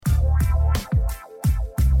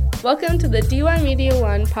Welcome to the DY Media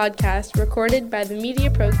 1 podcast recorded by the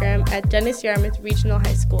media program at Dennis Yarmouth Regional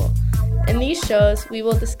High School. In these shows, we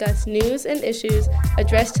will discuss news and issues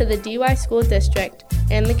addressed to the DY School District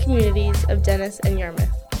and the communities of Dennis and Yarmouth.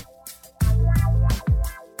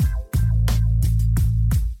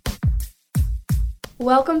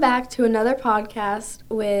 Welcome back to another podcast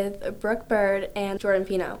with Brooke Bird and Jordyn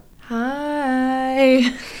Pino.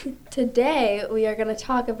 Hi! Today, we are going to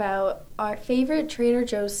talk about our favorite Trader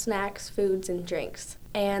Joe's snacks, foods, and drinks,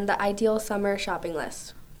 and the ideal summer shopping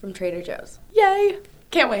list from Trader Joe's. Yay!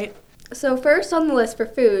 Can't wait. So first on the list for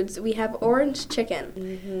foods, we have orange chicken.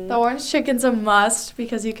 Mm-hmm. The orange chicken's a must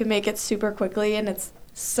because you can make it super quickly and it's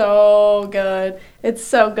so good. It's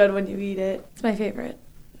so good when you eat it. It's my favorite.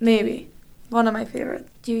 Maybe. One of my favorites.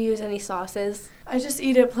 Do you use any sauces? I just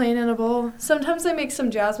eat it plain in a bowl. Sometimes I make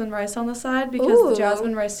some jasmine rice on the side because the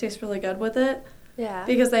jasmine rice tastes really good with it. Yeah.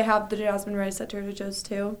 Because they have the jasmine rice at Trader Joe's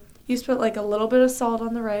too. You just put like a little bit of salt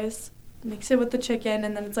on the rice, mix it with the chicken,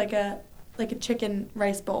 and then it's like a chicken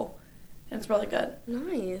rice bowl. And it's really good.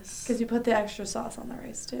 Nice. Because you put the extra sauce on the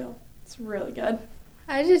rice too. It's really good.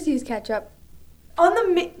 I just use ketchup. On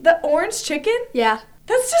the orange chicken? Yeah.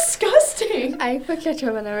 That's disgusting. I put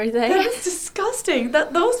ketchup on everything. That is disgusting.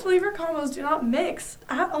 Those flavor combos do not mix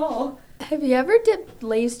at all. Have you ever dipped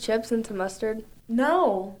Lay's chips into mustard?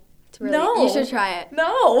 No. You should try it.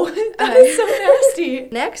 No. That is so nasty.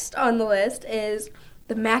 Next on the list is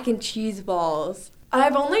the mac and cheese balls.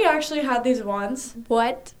 I've only actually had these once.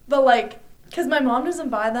 What? But because my mom doesn't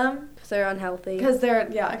buy them. They're unhealthy. Because they're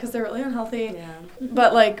really unhealthy. Yeah.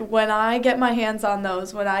 But when I get my hands on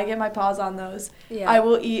those, when I get my paws on those, I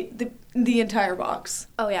will eat the entire box.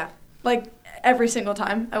 Oh yeah. Every single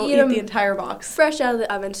time, I will eat the entire box. Fresh out of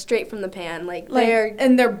the oven, straight from the pan.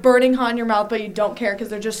 And they're burning hot in your mouth, but you don't care because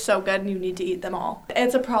they're just so good and you need to eat them all.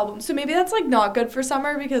 It's a problem. So maybe that's not good for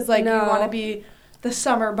summer because you want to be the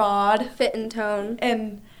summer bod. Fit and tone.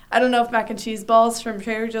 And I don't know if mac and cheese balls from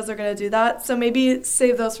Trader Joe's are going to do that, so maybe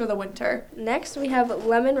save those for the winter. Next, we have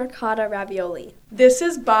lemon ricotta ravioli. This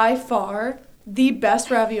is by far the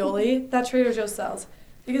best ravioli that Trader Joe's sells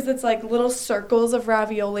because it's little circles of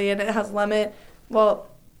ravioli and it has lemon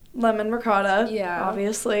ricotta,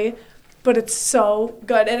 obviously, but it's so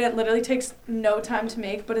good and it literally takes no time to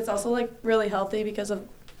make, but it's also really healthy because of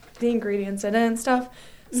the ingredients in it and stuff.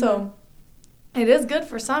 So it is good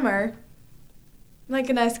for summer.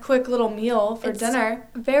 A nice quick little meal for dinner.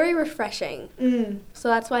 Very refreshing. So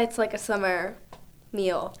that's why it's a summer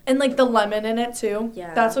meal. And the lemon in it too.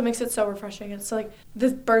 Yeah. That's what makes it so refreshing. It's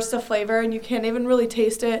this burst of flavor and you can't even really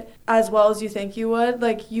taste it as well as you think you would.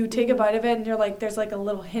 You take a bite of it and you're there's a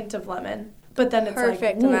little hint of lemon. But then it's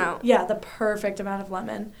perfect amount. Yeah, the perfect amount of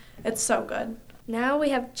lemon. It's so good. Now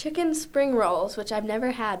we have chicken spring rolls, which I've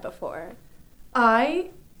never had before.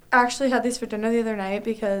 I actually had these for dinner the other night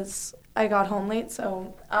because I got home late,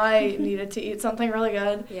 so I needed to eat something really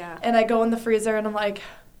good. Yeah. And I go in the freezer, and I'm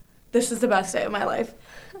this is the best day of my life.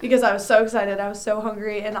 Because I was so excited. I was so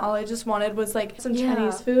hungry, and all I just wanted was, some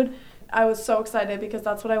Chinese food. I was so excited because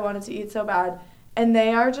that's what I wanted to eat so bad. And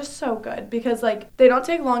they are just so good because, they don't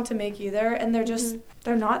take long to make either, and they're just,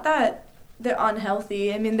 they're not that, they're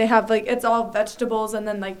unhealthy. I mean, they have, it's all vegetables and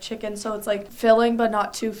then, chicken, so it's, filling but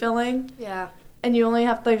not too filling. Yeah. And you only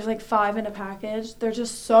have, there's 5 in a package. They're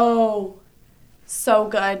just so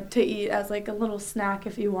good to eat as, a little snack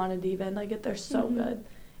if you wanted even. They're so good.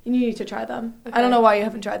 And you need to try them. Okay. I don't know why you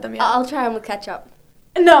haven't tried them yet. I'll try them with ketchup.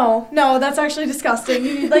 No, that's actually disgusting.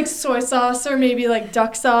 You need, soy sauce or maybe,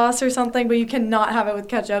 duck sauce or something, but you cannot have it with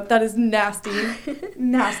ketchup. That is nasty.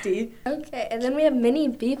 Nasty. Okay, and then we have mini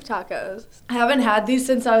beef tacos. I haven't had these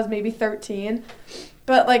since I was maybe 13.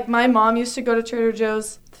 But, my mom used to go to Trader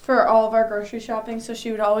Joe's for all of our grocery shopping, so she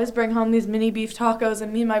would always bring home these mini beef tacos,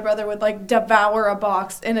 and me and my brother would, devour a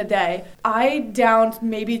box in a day. I downed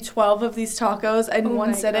maybe 12 of these tacos in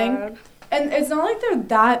one sitting. God. And it's not they're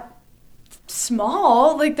that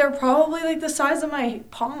small. They're probably, the size of my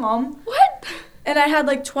palm. What? And I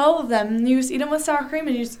had, 12 of them, and you just eat them with sour cream,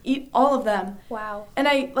 and you just eat all of them. Wow. And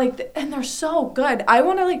and they're so good. I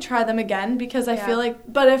want to, try them again because I feel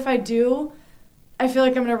but if I do, I feel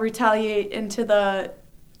I'm going to retaliate into the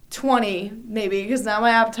 20 maybe because now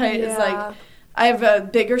my appetite is I have a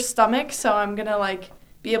bigger stomach, so I'm going to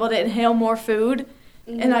be able to inhale more food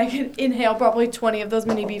and I can inhale probably 20 of those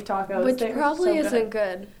mini beef tacos. Which probably isn't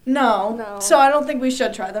good. No. So I don't think we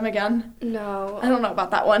should try them again. No. I don't know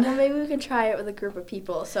about that one. Well, maybe we could try it with a group of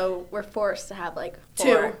people, so we're forced to have 4.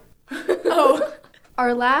 2. Oh.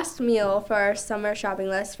 Our last meal for our summer shopping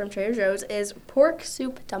list from Trader Joe's is pork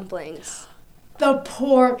soup dumplings. The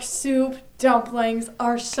pork soup dumplings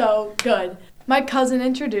are so good. My cousin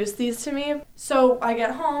introduced these to me. So I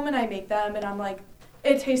get home and I make them and I'm like,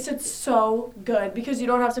 it tasted so good because you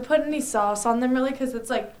don't have to put any sauce on them really because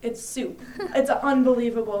it's soup. It's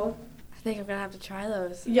unbelievable. I think I'm going to have to try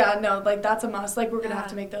those. Yeah, no, like that's a must. Like we're going to have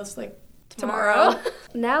to make those like tomorrow.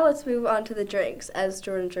 Now let's move on to the drinks as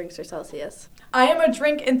Jordyn drinks her Celsius. I am a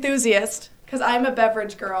drink enthusiast because I'm a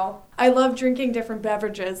beverage girl. I love drinking different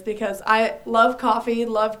beverages because I love coffee,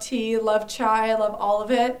 love tea, love chai, love all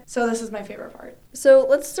of it. So this is my favorite part. So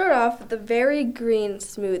let's start off with the Very Green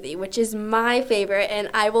smoothie, which is my favorite, and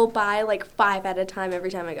I will buy like 5 at a time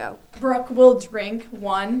every time I go. Brooke will drink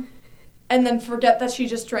one and then forget that she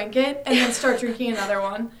just drank it and then start drinking another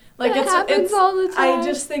one. Like it happens all the time. I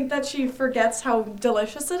just think that she forgets how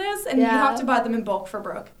delicious it is, and you have to buy them in bulk for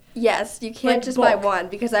Brooke. Yes, you can't like just buy one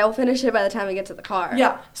because I will finish it by the time I get to the car.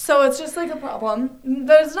 Yeah, so it's just like a problem.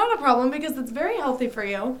 There's not a problem because it's very healthy for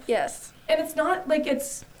you. Yes. And it's not like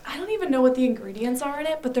I don't even know what the ingredients are in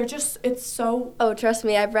it, but it's so... Oh, trust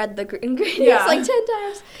me, I've read the ingredients like 10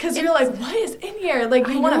 times. Because you're like, what is in here? Like,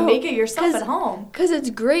 you want to make it yourself at home. Because it's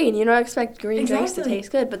green. You don't expect green drinks to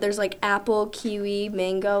taste good, but there's like apple, kiwi,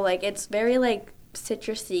 mango. Like, it's very like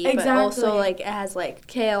citrusy, but also like it has like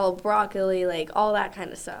kale, broccoli, like all that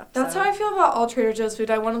kind of stuff. That's how I feel about all Trader Joe's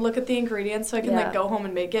food. I want to look at the ingredients so I can like go home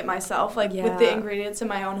and make it myself. Like with the ingredients in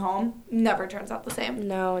my own home, never turns out the same.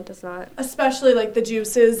 No, it does not. Especially like the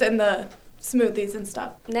juices and the smoothies and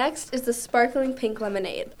stuff. Next is the sparkling pink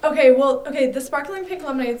lemonade. Okay, the sparkling pink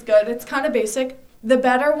lemonade is good. It's kind of basic. The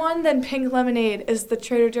better one than pink lemonade is the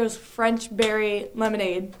Trader Joe's French berry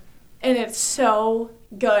lemonade. And it's so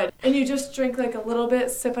good. And you just drink like a little bit,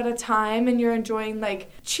 sip at a time, and you're enjoying like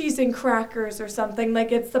cheese and crackers or something.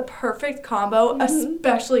 Like it's the perfect combo,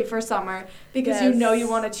 especially for summer, because you know you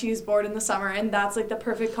want a cheese board in the summer, and that's like the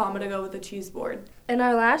perfect combo to go with a cheese board. And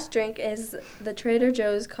our last drink is the Trader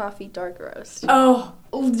Joe's Coffee Dark Roast. Oh,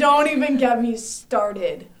 don't even get me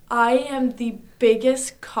started. I am the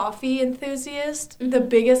biggest coffee enthusiast, the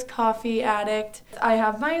biggest coffee addict. I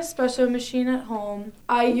have my espresso machine at home.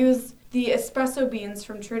 I use the espresso beans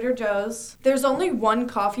from Trader Joe's. There's only one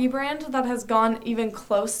coffee brand that has gone even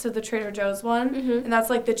close to the Trader Joe's one, and that's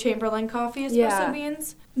like the Chamberlain coffee espresso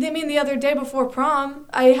beans. I mean, the other day before prom,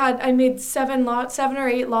 I made 7 or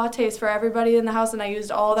 8 lattes for everybody in the house, and I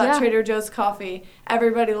used all that Trader Joe's coffee.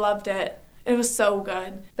 Everybody loved it. It was so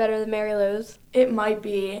good. Better than Mary Lou's? It might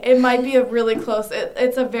be. It might be a really close...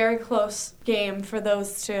 It's a very close game for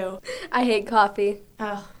those two. I hate coffee.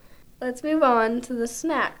 Ugh. Let's move on to the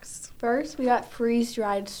snacks. First, we got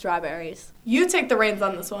freeze-dried strawberries. You take the reins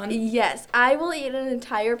on this one. Yes. I will eat an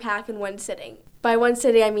entire pack in one sitting. By one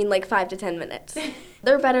sitting, I mean like 5 to 10 minutes.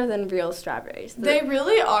 They're better than real strawberries. They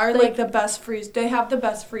really are like the best They have the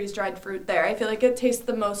best freeze-dried fruit there. I feel like it tastes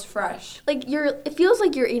the most fresh. Like it feels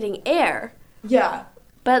like you're eating air. Yeah.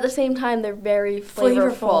 But at the same time, they're very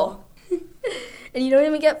flavorful. And you don't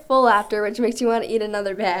even get full after, which makes you want to eat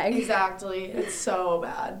another bag. Exactly. It's so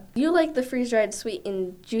bad. You like the freeze-dried sweet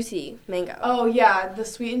and juicy mango. Oh, yeah. The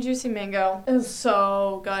sweet and juicy mango is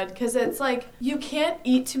so good because it's like you can't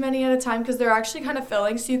eat too many at a time because they're actually kind of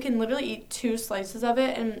filling. So you can literally eat 2 slices of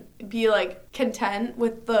it and be like content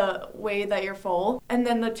with the way that you're full. And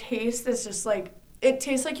then the taste is just like, it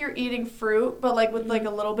tastes like you're eating fruit, but like with like a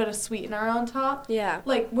little bit of sweetener on top. Yeah.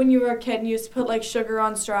 Like when you were a kid and you used to put like sugar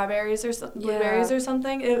on strawberries or blueberries or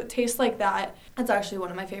something. It tastes like that. That's actually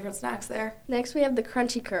one of my favorite snacks there. Next we have the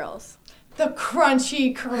crunchy curls. The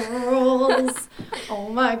crunchy curls. Oh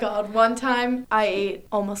my God. One time I ate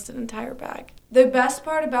almost an entire bag. The best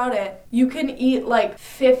part about it, you can eat like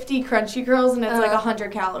 50 crunchy curls and it's like 100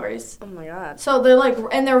 calories. Oh my God. So they're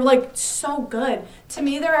like so good. To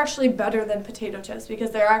me, they're actually better than potato chips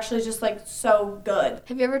because they're actually just like so good.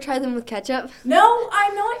 Have you ever tried them with ketchup? No,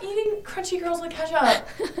 I'm not eating crunchy curls with ketchup.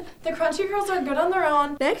 The crunchy curls are good on their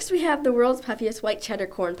own. Next, we have the world's puffiest white cheddar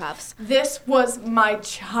corn puffs. This was my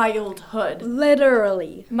childhood.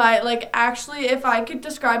 Literally. Actually, if I could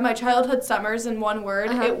describe my childhood summers in one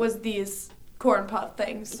word, it was these corn puff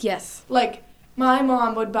things. Yes. Like, my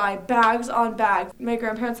mom would buy bags on bags. My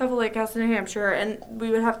grandparents have a lake house in New Hampshire, and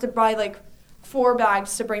we would have to buy, 4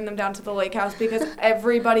 bags to bring them down to the lake house because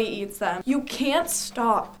everybody eats them. You can't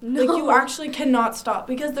stop. No. You actually cannot stop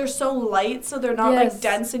because they're so light, so they're not,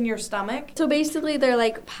 dense in your stomach. So basically, they're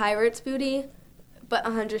like Pirate's Booty, but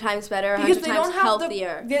 100 times better, 100 times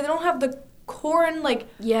healthier. They don't have the corn,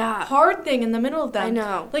 hard thing in the middle of them. I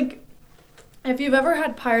know. If you've ever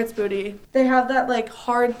had Pirate's Booty, they have that,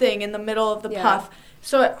 hard thing in the middle of the puff.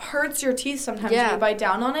 So it hurts your teeth sometimes when you bite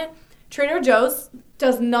down on it. Trader Joe's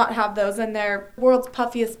does not have those in their world's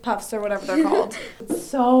puffiest puffs or whatever they're called. It's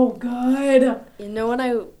so good. You know what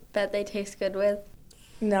I bet they taste good with?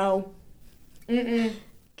 No. Mm-mm.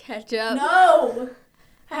 Ketchup. No.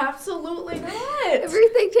 Absolutely not.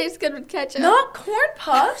 Everything tastes good with ketchup. Not corn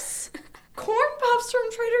puffs. Corn puffs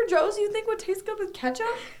from Trader Joe's you think would taste good with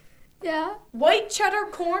ketchup? Yeah. White cheddar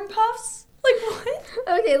corn puffs? Like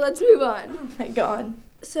what? Okay, let's move on. Oh my god.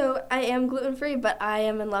 So I am gluten-free, but I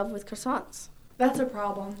am in love with croissants. That's a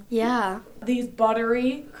problem. Yeah. These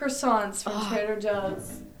buttery croissants from Trader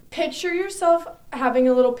Joe's. Picture yourself having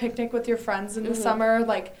a little picnic with your friends in the summer,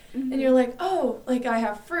 like, and you're like, oh, like I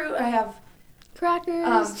have fruit, I have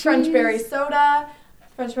crackers, French berry soda,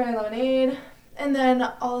 French berry lemonade, and then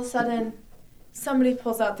all of a sudden, somebody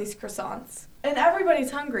pulls out these croissants, and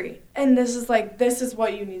everybody's hungry, and this is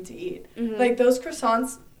what you need to eat. Like those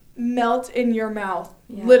croissants melt in your mouth,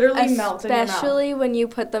 literally melt in your mouth. Especially when you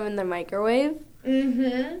put them in the microwave.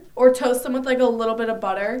 Or toast them with like a little bit of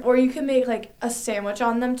butter. Or you can make like a sandwich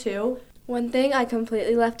on them too. One thing I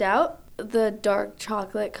completely left out, the dark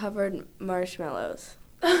chocolate covered marshmallows.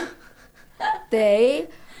 They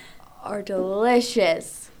are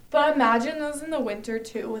delicious. But imagine those in the winter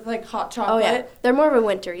too with like hot chocolate. Oh yeah, they're more of a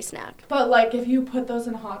wintry snack. But like if you put those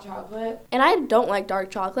in hot chocolate. And I don't like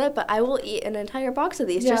dark chocolate, but I will eat an entire box of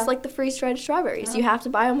these, just like the freeze-dried strawberries. Yeah. You have to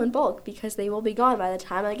buy them in bulk because they will be gone by the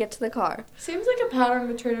time I get to the car. Seems like a pattern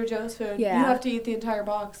with Trader Joe's food. Yeah. You have to eat the entire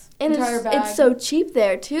box, and entire bag. It's so cheap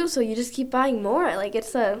there too, so you just keep buying more. Like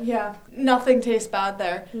it's a... Yeah, nothing tastes bad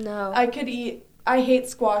there. No. I hate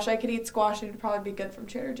squash. I could eat squash and it'd probably be good from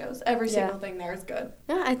Trader Joe's. Every single thing there is good.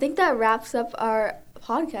 Yeah, I think that wraps up our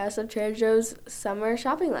podcast of Trader Joe's summer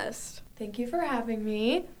shopping list. Thank you for having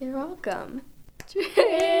me. You're welcome.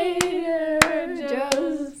 Trader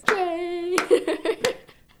Joe's.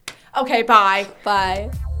 Okay, bye. Bye.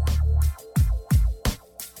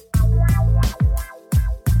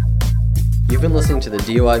 You've been listening to the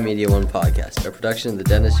DUI Media One podcast, a production of the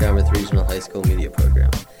Dennis Yarmouth Regional High School Media Program.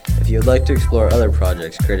 If you would like to explore other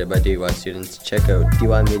projects created by DUI students, check out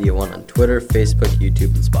DUI Media One on Twitter, Facebook,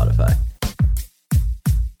 YouTube, and Spotify.